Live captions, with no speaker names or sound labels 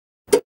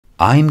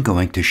I'm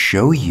going to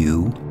show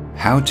you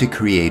how to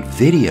create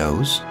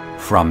videos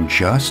from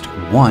just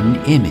one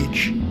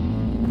image.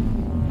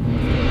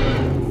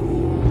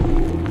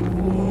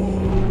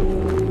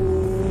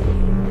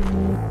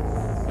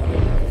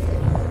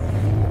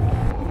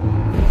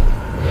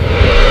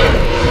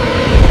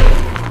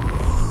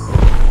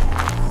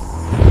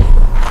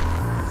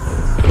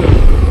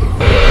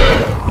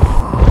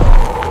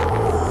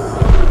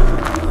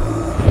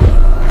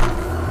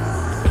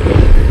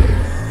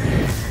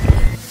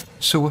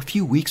 So a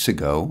few weeks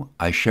ago,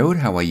 I showed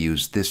how I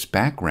used this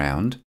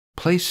background,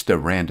 placed a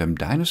random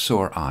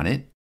dinosaur on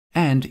it,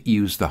 and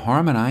used the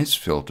harmonize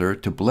filter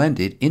to blend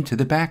it into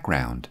the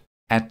background.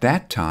 At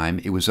that time,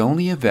 it was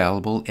only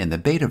available in the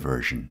beta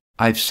version.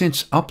 I've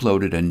since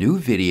uploaded a new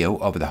video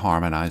of the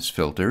harmonize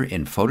filter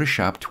in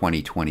Photoshop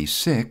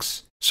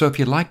 2026, so if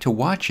you'd like to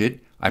watch it,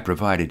 I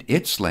provided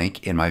its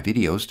link in my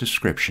video's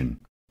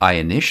description. I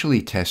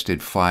initially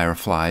tested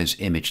Firefly's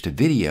image to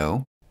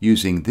video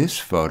using this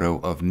photo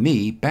of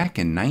me back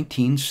in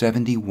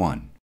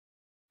 1971.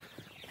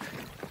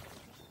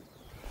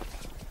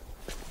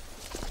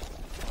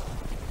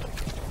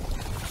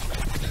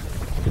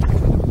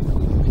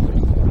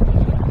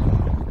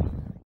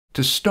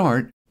 To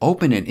start,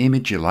 open an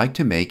image you'd like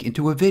to make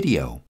into a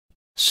video.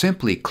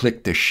 Simply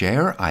click the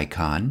share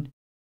icon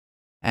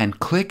and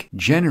click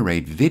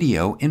Generate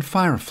Video in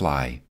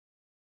Firefly.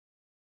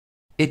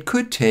 It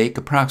could take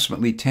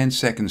approximately 10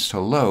 seconds to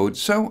load,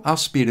 so I'll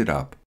speed it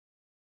up.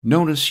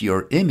 Notice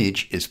your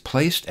image is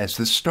placed as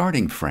the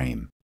starting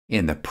frame.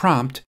 In the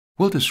prompt,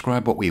 we'll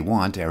describe what we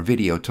want our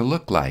video to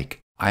look like.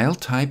 I'll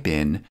type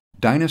in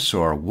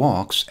 "Dinosaur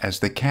walks" as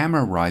the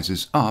camera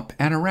rises up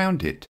and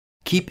around it.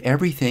 Keep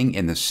everything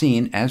in the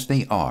scene as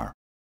they are.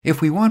 If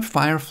we want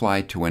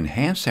Firefly to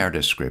enhance our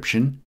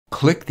description,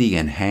 click the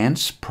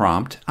Enhance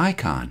Prompt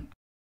icon.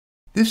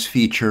 This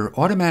feature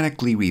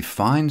automatically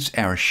refines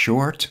our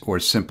short or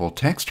simple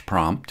text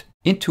prompt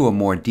into a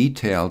more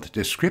detailed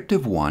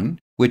descriptive one,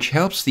 which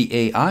helps the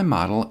AI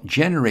model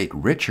generate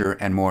richer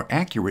and more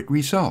accurate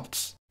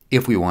results.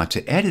 If we want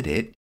to edit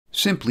it,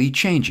 simply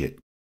change it.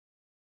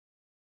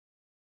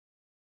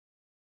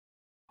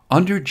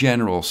 Under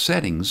General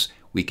Settings,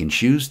 we can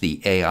choose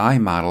the AI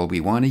model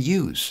we want to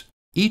use.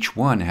 Each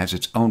one has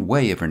its own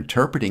way of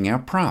interpreting our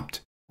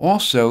prompt.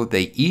 Also,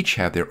 they each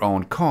have their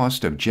own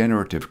cost of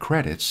generative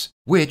credits,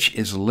 which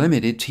is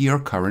limited to your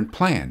current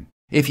plan.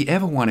 If you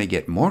ever want to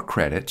get more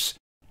credits,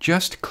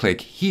 just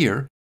click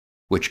here,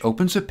 which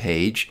opens a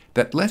page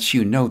that lets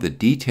you know the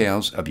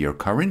details of your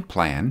current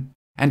plan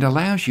and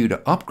allows you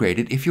to upgrade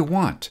it if you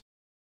want.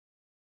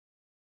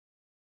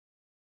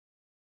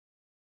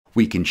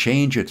 We can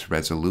change its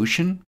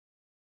resolution,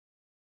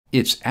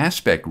 its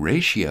aspect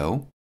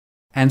ratio,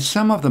 and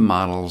some of the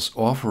models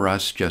offer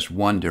us just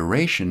one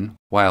duration,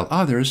 while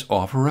others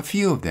offer a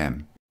few of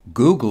them.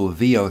 Google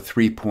VO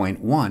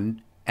 3.1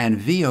 and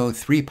VO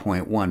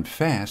 3.1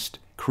 Fast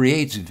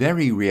creates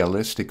very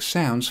realistic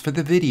sounds for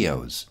the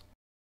videos.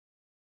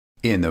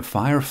 In the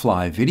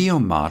Firefly video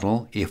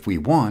model, if we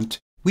want,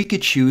 we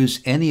could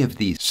choose any of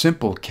the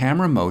simple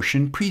camera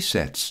motion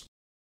presets.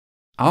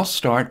 I'll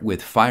start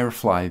with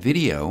Firefly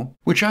Video,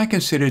 which I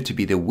consider to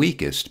be the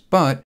weakest,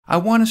 but I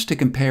want us to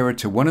compare it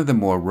to one of the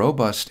more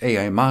robust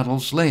AI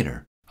models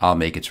later. I'll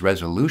make its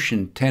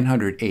resolution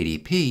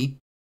 1080p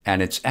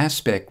and its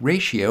aspect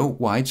ratio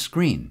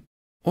widescreen.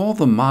 All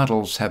the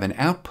models have an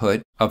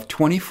output of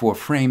 24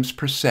 frames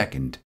per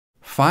second.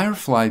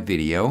 Firefly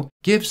Video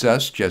gives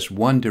us just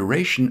one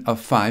duration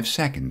of 5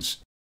 seconds.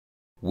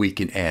 We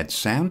can add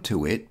sound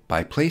to it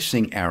by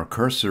placing our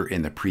cursor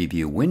in the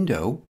preview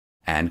window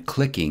and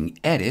clicking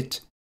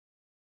Edit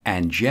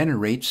and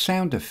Generate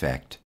Sound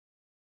Effect.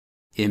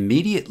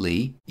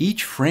 Immediately,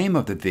 each frame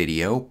of the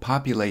video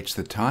populates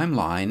the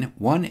timeline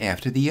one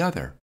after the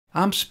other.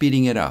 I'm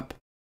speeding it up.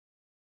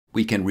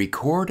 We can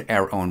record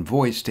our own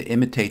voice to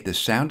imitate the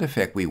sound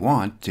effect we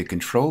want to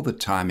control the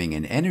timing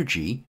and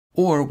energy,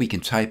 or we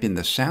can type in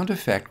the sound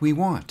effect we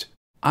want.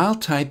 I'll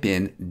type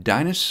in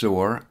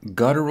Dinosaur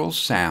Guttural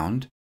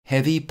Sound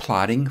Heavy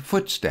Plodding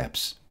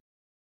Footsteps.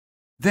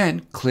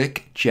 Then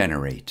click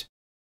Generate.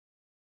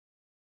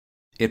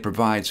 It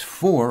provides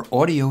 4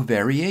 audio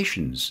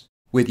variations.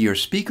 With your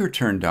speaker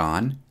turned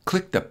on,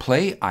 click the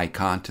play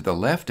icon to the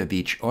left of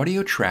each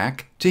audio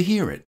track to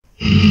hear it.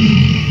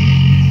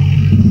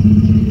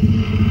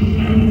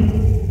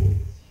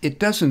 It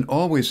doesn't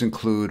always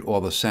include all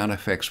the sound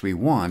effects we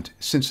want,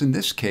 since in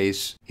this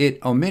case, it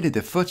omitted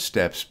the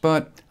footsteps,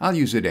 but I'll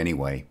use it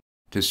anyway.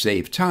 To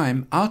save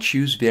time, I'll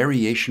choose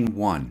Variation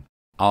 1.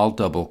 I'll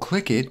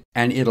double-click it,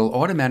 and it'll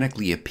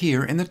automatically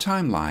appear in the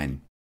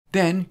timeline.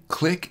 Then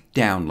click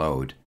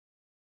Download.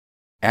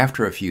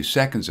 After a few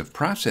seconds of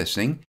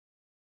processing,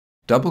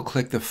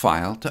 double-click the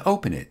file to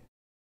open it.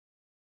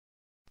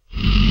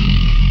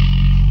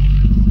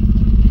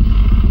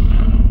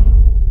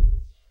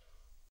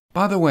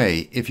 By the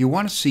way, if you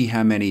want to see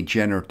how many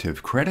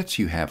generative credits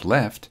you have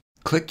left,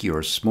 click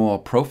your small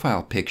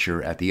profile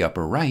picture at the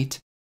upper right,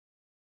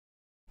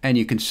 and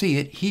you can see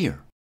it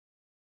here.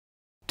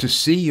 To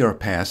see your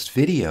past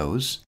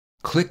videos,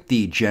 Click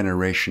the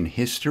Generation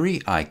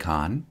History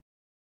icon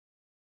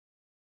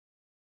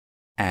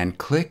and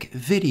click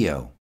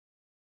Video.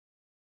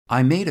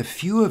 I made a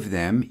few of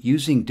them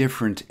using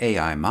different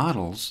AI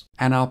models,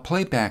 and I'll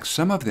play back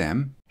some of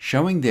them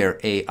showing their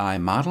AI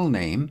model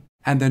name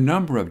and the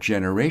number of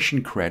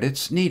generation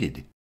credits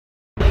needed.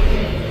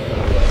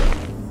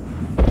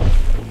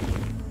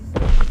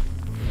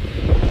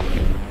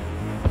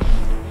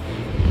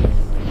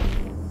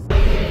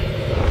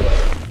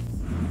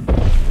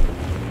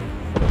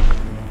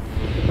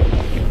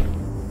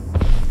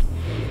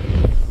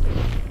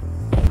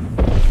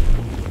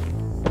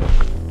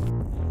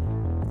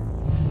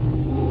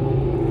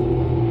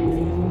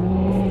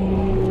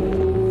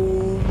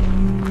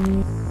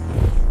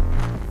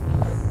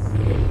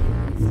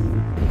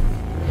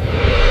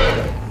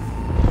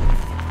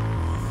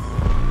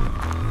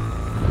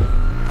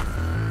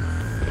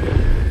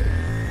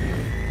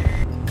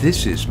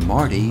 This is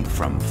Marty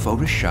from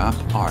Photoshop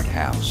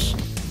Arthouse.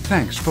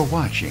 Thanks for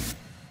watching.